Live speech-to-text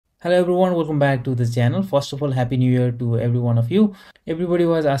Hello everyone, welcome back to this channel. First of all, happy new year to every one of you. Everybody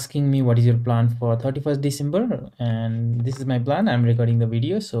was asking me what is your plan for 31st December, and this is my plan. I'm recording the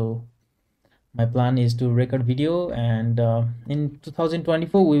video, so my plan is to record video, and in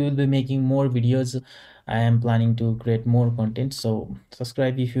 2024 we will be making more videos. I am planning to create more content, so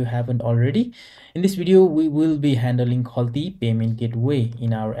subscribe if you haven't already. In this video we will be handling Khalti payment gateway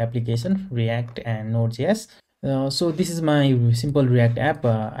in our application React and Nodejs. So this is my simple React app.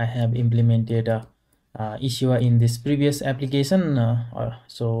 I have implemented issue in this previous application.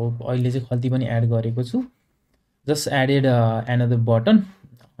 So अहिले चाहिँ खल्ती पनि add गरेको छु. Just added another button.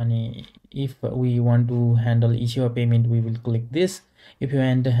 And if we want to handle issue payment, we will click this. If you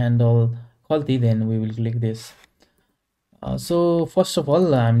want to handle Khalti, then we will click this. So first of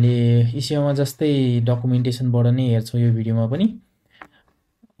all, हामीले issue जस्तै documentation बाट नै हेर्छौँ यो भिडियोमा पनि.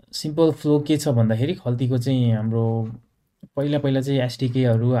 Simple flow के छ भन्दाखेरि खल्तीको चाहिँ हाम्रो पहिला चाहिँ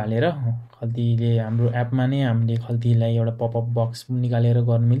एसडीकेहरु हालेर खल्तीले हाम्रो एपमा नै हामीले खल्तीलाई एउटा पपअप बक्स निकालेर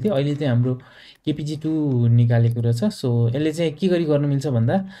गर्न मिल्थ्यो. अहिले चाहिँ हाम्रो KPG-2 निकालेको रहेछ. सो यसले चाहिँ के गरी गर्न मिल्छ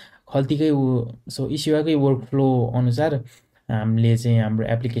भन्दा खल्तीकै सो इस्युकै वर्कफ्लो अनुसार हामीले चाहिँ हाम्रो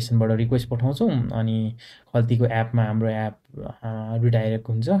एप्लिकेसनबाट रिक्वेस्ट पठाउँछौँ अनि खल्तीको एपमा हाम्रो एप रिडाइरेक्ट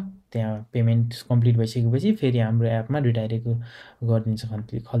हुन्छ. त्यहाँ पेमेन्ट कम्प्लिट भइसकेपछि फेरि हाम्रो एपमा रिडाइरेक्ट गरिदिन्छ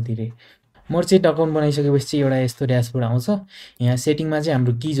खल्तीले. मर्चेन्ट अकाउन्ट बनाइसकेपछि चाहिँ एउटा यस्तो ड्यासबोर्ड आउँछ. यहाँ सेटिङमा चाहिँ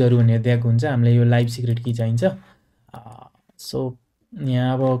हाम्रो किजहरु भनेर दिएको हुन्छ. हामीलाई यो लाइभ सिक्रेट की चाहिन्छ. सो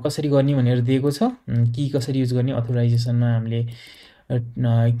यहाँ अब कसरी गर्ने भनेर दिएको छ. की कसरी युज गर्ने अथोराइजेसनमा हामीले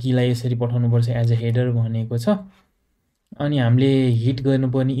कीलाई यसरी पठाउनुपर्छ एज अ हेडर भनेको छ. अनि हामीले हिट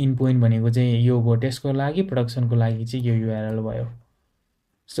गर्नुपर्ने इन पोइन्ट भनेको चाहिँ यो भयो टेस्टको लागि, प्रोडक्सनको लागि चाहिँ यो युआरएल भयो.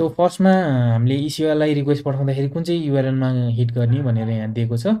 सो फर्स्टमा हामीले इस्युलाई रिक्वेस्ट पठाउँदाखेरि कुन चाहिँ युआरएलमा हिट गर्ने भनेर यहाँ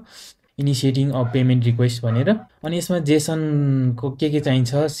दिएको छ. इनिशिएटिङ अ पेमेन्ट रिक्वेस्ट भनेर. अनि यसमा जेसनको के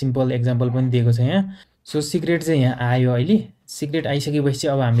चाहिन्छ सिम्पल एक्जाम्पल पनि दिएको छ यहाँ. सो सिक्रेट चाहिँ यहाँ आयो. अहिले सिक्रेट आइसकेपछि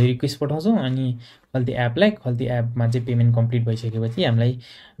अब हामीले रिक्वेस्ट पठाउँछौँ अनि खल्ती एपमा चाहिँ पेमेन्ट कम्प्लिट भइसकेपछि हामीलाई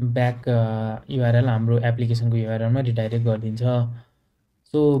ब्याक युआरएल हाम्रो एप्लिकेसनको युआरएलमा रिडाइरेक्ट गरिदिन्छ.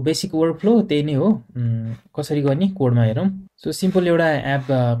 सो बेसिक वर्कफ्लो त्यही नै हो. कसरी गर्ने कोडमा हेरौँ. सो सिम्पल एउटा एप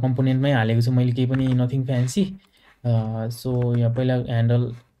कम्पोनेन्टमै हालेको छु मैले, केही पनि नथिङ फ्यान्सी. सो यहाँ पहिला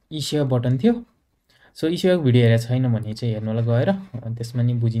ह्यान्डल इस्यु बटन थियो. सो इस्युको भिडियो हेरेको छैन भने चाहिँ हेर्नु होला गएर, त्यसमा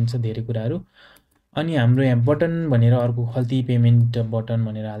नि बुझिन्छ धेरै कुराहरू. अनि हाम्रो यहाँ बटन भनेर अर्को खल्ती पेमेन्ट बटन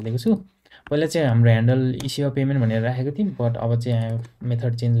भनेर हालिदिएको छु. पहिला चाहिँ हाम्रो ह्यान्डल इस्यु पेमेन्ट भनेर राखेको थिएँ, बट अब चाहिँ यहाँ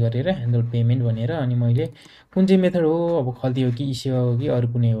मेथड चेन्ज गरेर ह्यान्डल पेमेन्ट भनेर. अनि मैले कुन चाहिँ मेथड हो, अब खल्ती हो कि इस्यु हो कि अरू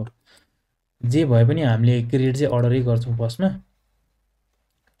कुनै हो, जे भए पनि हामीले क्रिएट चाहिँ अर्डरै गर्छौँ फर्स्टमा.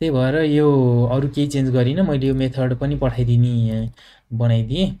 त्यही भएर यो अरू केही चेन्ज गरिनँ. मैले यो मेथड पनि पठाइदिने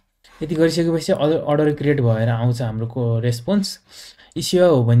बनाइदिएँ. यति गरिसकेपछि अर्डर क्रिएट भएर आउँछ हाम्रो रेस्पोन्स. इस्यु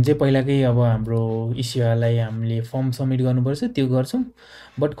हो भने चाहिँ पहिलाकै अब हाम्रो इस्युलाई हामीले फर्म सबमिट गर्नुपर्छ, त्यो गर्छौँ.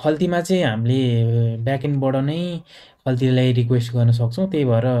 बट खल्तीमा चाहिँ हामीले ब्याकएन्डबाट नै खल्तीलाई रिक्वेस्ट गर्न सक्छौँ. त्यही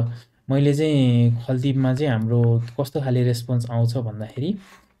भएर मैले चाहिँ खल्तीमा चाहिँ हाम्रो कस्तो खाले रेस्पोन्स आउँछ भन्दाखेरि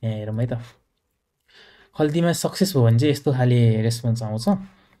यहाँ हेरौँ है त. खल्तीमा सक्सेस भयो भने चाहिँ यस्तो खाले रेस्पोन्स आउँछ.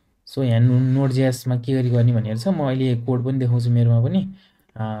 सो यहाँ नोडजेसमा के गरी गर्ने भनेर छ. म अहिले कोड पनि देखाउँछु मेरोमा पनि.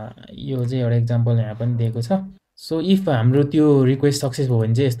 यो चाहिँ एउटा एक्जाम्पल यहाँ पनि दिएको छ. सो इफ हाम्रो त्यो रिक्वेस्ट सक्सेस भयो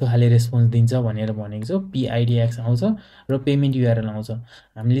भने चाहिँ यस्तो खाले रेस्पोन्स दिन्छ भनेर भनेको छ. PIDX आउँछ र पेमेन्ट युआरएल आउँछ.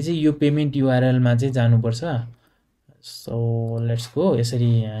 हामीले चाहिँ यो पेमेन्ट युआरएलमा चाहिँ जानुपर्छ. So let's go. यसरी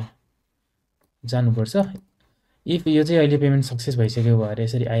यहाँ जानुपर्छ. इफ यो चाहिँ अहिले पेमेन्ट सक्सेस भइसक्यो भएर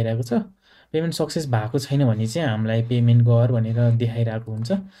यसरी आइरहेको छ. पेमेन्ट सक्सेस भएको छैन भने चाहिँ हामीलाई पेमेन्ट गर भनेर देखाइरहेको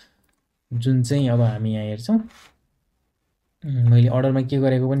हुन्छ, जुन चाहिँ अब हामी यहाँ हेर्छौँ. मैले अर्डरमा के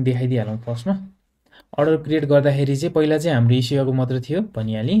गरेको पनि देखाइदिइहालौँ. फर्स्टमा अर्डर क्रिएट गर्दाखेरि चाहिँ पहिला चाहिँ हाम्रो इस्युको मात्र थियो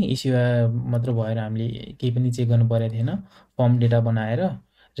भनिहालेँ. इस्यु मात्र भएर हामीले केही पनि चेक गर्नु परेको थिएन. फर्म डेटा बनाएर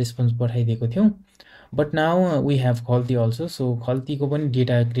रेस्पोन्स पठाइदिएको थियौँ. But now we have Khalti also. So खल्तीको पनि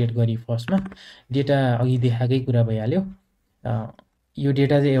डेटा क्रिएट गरी फर्स्टमा. डेटा अघि देखाएकै कुरा भइहाल्यो. यो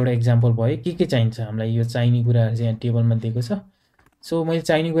डेटा चाहिँ एउटा एक्जाम्पल भयो. के चाहिन्छ हामीलाई, यो चाहिने कुराहरू चाहिँ यहाँ टेबलमा दिएको छ. सो मैले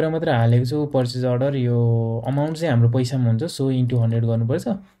चाहिने कुरा मात्र हालेको छु. पर्चेज अर्डर, यो अमाउन्ट चाहिँ हाम्रो पैसामा हुन्छ. सो इन्टु 100 गर्नुपर्छ.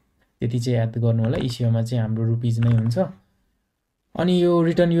 त्यति चाहिँ याद गर्नु होला. इस्युमा चाहिँ हाम्रो रुपिजमै हुन्छ. अनि यो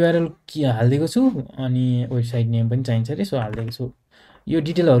रिटर्न युआरएल के हालिदिएको छु. अनि वेबसाइट नेम पनि चाहिन्छ अरे, सो हालिदिएको छु. यो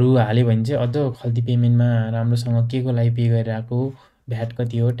डिटेलहरू हाल्यो भने चाहिँ अझ खल्ती पेमेन्टमा राम्रोसँग के को लागि पे गरिरहेको, भ्याट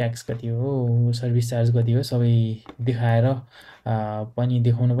कति हो, ट्याक्स कति हो, सर्भिस चार्ज कति हो, सबै देखाएर पनि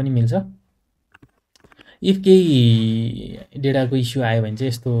देखाउन पनि मिल्छ. इफ केही डेटाको इस्यु आयो भने चाहिँ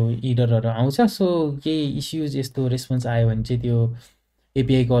यस्तो इररहरू आउँछ. सो केही इस्युज यस्तो रेस्पोन्स आयो भने चाहिँ त्यो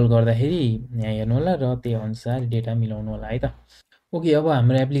एपिआई कल गर्दाखेरि यहाँ हेर्नु होला र त्यही अनुसार डेटा मिलाउनु होला है त. ओके, अब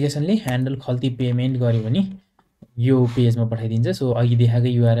हाम्रो एप्लिकेसनले ह्यान्डल खल्ती पेमेन्ट गर्यो भने यो पेजमा पठाइदिन्छ। सो अघि देखाएको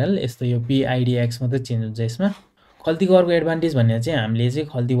युआरएल यस्तो यो पिआइडिएक्स मात्रै चेन्ज हुन्छ यसमा। खल्तीको अर्को एडभान्टेज भनेर चाहिँ हामीले चाहिँ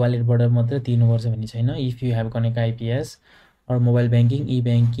खल्ती वालेटबाट मात्रै तिर्नुपर्छ भन्ने छैन। If you have connect IPS or mobile banking, e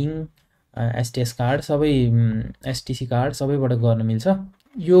banking, STS card सबै एसटिसी कार्ड सबैबाट गर्न मिल्छ।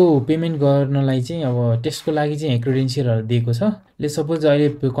 यो पेमेन्ट गर्नलाई चाहिँ अब त्यसको लागि चाहिँ क्रेडेन्सियलहरू दिएको छ। सपोज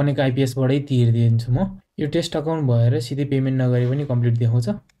अहिले कनेक्ट आइपिएसबाटै तिरिदिन्छु म, यो टेस्ट अकाउन्ट भएर सिधै पेमेन्ट नगरे पनि कम्प्लिट देखाउँछ।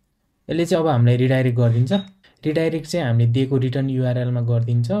 यसले चाहिँ अब हामीलाई रिडाइरेक्ट गरिदिन्छ। रिडाइरेक्ट चाहिँ हामीले दिएको रिटर्न युआरएलमा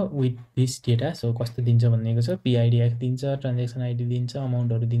गरिदिन्छ विथ दिस डेटा। सो कस्तो दिन्छ भनेको छ, पिआइडिएक्स दिन्छ, ट्रान्जेक्सन आइडी दिन्छ,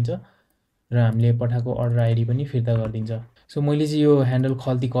 अमाउन्टहरू दिन्छ र हामीले पठाएको अर्डर आइडी पनि फिर्ता गरिदिन्छ। सो मैले चाहिँ यो ह्यान्डल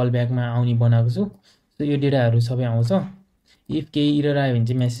खल्ती कल ब्याकमा आउने बनाएको छु। सो यो डेटाहरू सबै आउँछ। इफ केही इरर आयो भने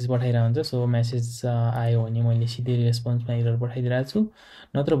चाहिँ मेसेज पठाइरहेको हुन्छ। सो मेसेज आयो भने मैले सिधै रेस्पोन्समा इरर पठाइदिरहेको छु।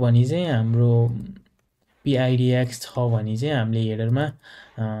 नत्र भने चाहिँ हाम्रो पिआइडिएक्स छ भने चाहिँ हामीले हेडरमा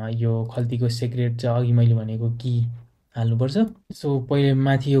यो खल्तीको सिक्रेट चाहिँ अघि मैले भनेको कि हाल्नुपर्छ। सो पहिले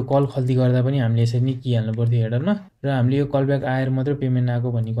माथि यो कल खल्ती गर्दा पनि हामीले यसरी नै कि हाल्नु पर्थ्यो हेडरमा, र हामीले यो कल ब्याक आएर मात्रै पेमेन्ट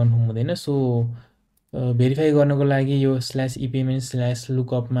आएको भन्ने कन्फर्म हुँदैन। सो भेरिफाई गर्नको लागि यो स्ल्यास इपेमेन्ट स्ल्यास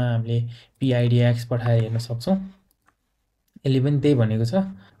लुकअपमा हामीले पिआइडिएक्स पठाएर हेर्न सक्छौँ। यसले पनि त्यही भनेको छ।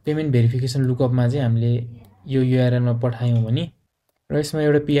 पेमेन्ट भेरिफिकेसन लुकअपमा चाहिँ हामीले यो युआरएलमा पठायौँ भने र यसमा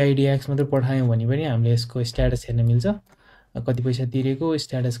एउटा पिआइडिएक्स मात्रै पठायौँ भने पनि हामीले यसको स्ट्याटस हेर्न मिल्छ। कति पैसा तिरेको,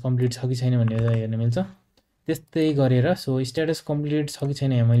 स्ट्याटस कम्प्लिट छ कि छैन भनेर हेर्न मिल्छ। त्यस्तै गरेर सो स्ट्याटस कम्प्लिट छ कि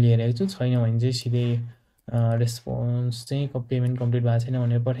छैन मैले हेरेको छु, छैन भने चाहिँ सिधै रेस्पोन्स चाहिँ पेमेन्ट कम्प्लिट भएको छैन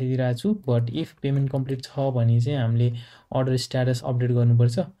भनेर पठाइदिरहेको छु। बट इफ पेमेन्ट कम्प्लिट छ भने चाहिँ हामीले अर्डर स्ट्याटस अपडेट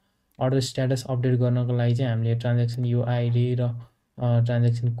गर्नुपर्छ। अर्डर स्ट्याटस अपडेट गर्नको लागि चाहिँ हामीले ट्रान्जेक्सन युआइडी र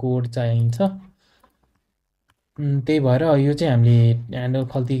ट्रान्जेक्सन कोड चाहिन्छ। त्यही भएर यो चाहिँ हामीले ह्यान्डल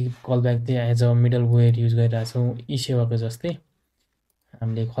खल्ती कलब्याक चाहिँ as a middle where use गरिरहेको छौँ ई सेवाको जस्तै।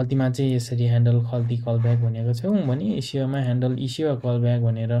 हामीले खल्तीमा चाहिँ यसरी ह्यान्डल खल्ती कलब्याक भनेको छौँ भने ई सेवामा ह्यान्डल ई सेवा कलब्याक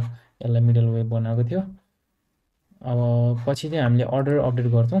भनेर यसलाई मिडल वेयर बनाएको थियो। अब पछि चाहिँ हामीले अर्डर अपडेट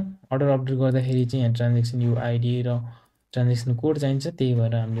गर्छौँ। अर्डर अपडेट गर्दाखेरि चाहिँ यहाँ ट्रान्जेक्सन युआइडी र ट्रान्जेक्सन कोड चाहिन्छ, त्यही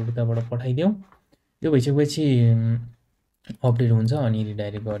भएर हामीले उताबाट पठाइदिउँ। यो भइसकेपछि अपडेट हुन्छ अनि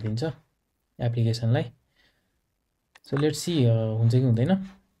रिडाइरेक्ट गरिदिन्छ एप्लिकेसनलाई। सो लेट्स सी हुन्छ कि हुँदैन।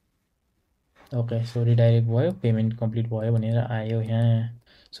 ओके, सो रिडाइरेक्ट भयो, पेमेन्ट कम्प्लिट भयो भनेर आयो यहाँ।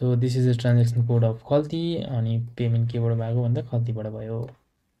 So this is the transaction code of खल्ती अनि पेमेन्ट केबाट भएको भन्दा खल्तीबाट भयो।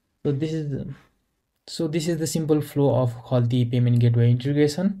 So this is the simple flow of Khalti payment gateway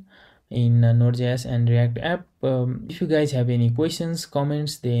integration in Nodejs and React app. If you guys have any questions,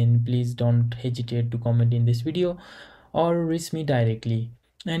 comments, then please don't hesitate to comment in this video or reach me directly.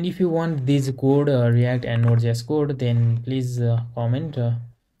 And if you want this code, React and Node.js code, then please comment.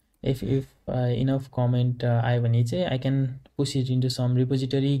 If enough comment आयो भने चाहिँ I can push it into some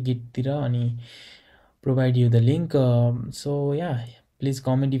repository git तिर अनि provide you the link. So yeah, please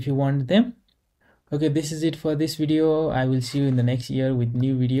comment if you want them. Okay, this is it for this video. I will see you in the next year with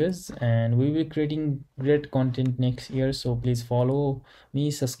new videos and we will be creating great content next year. So please follow me,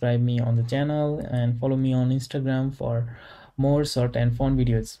 subscribe me on the channel and follow me on Instagram for more short and fun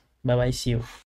videos. Bye bye, see you.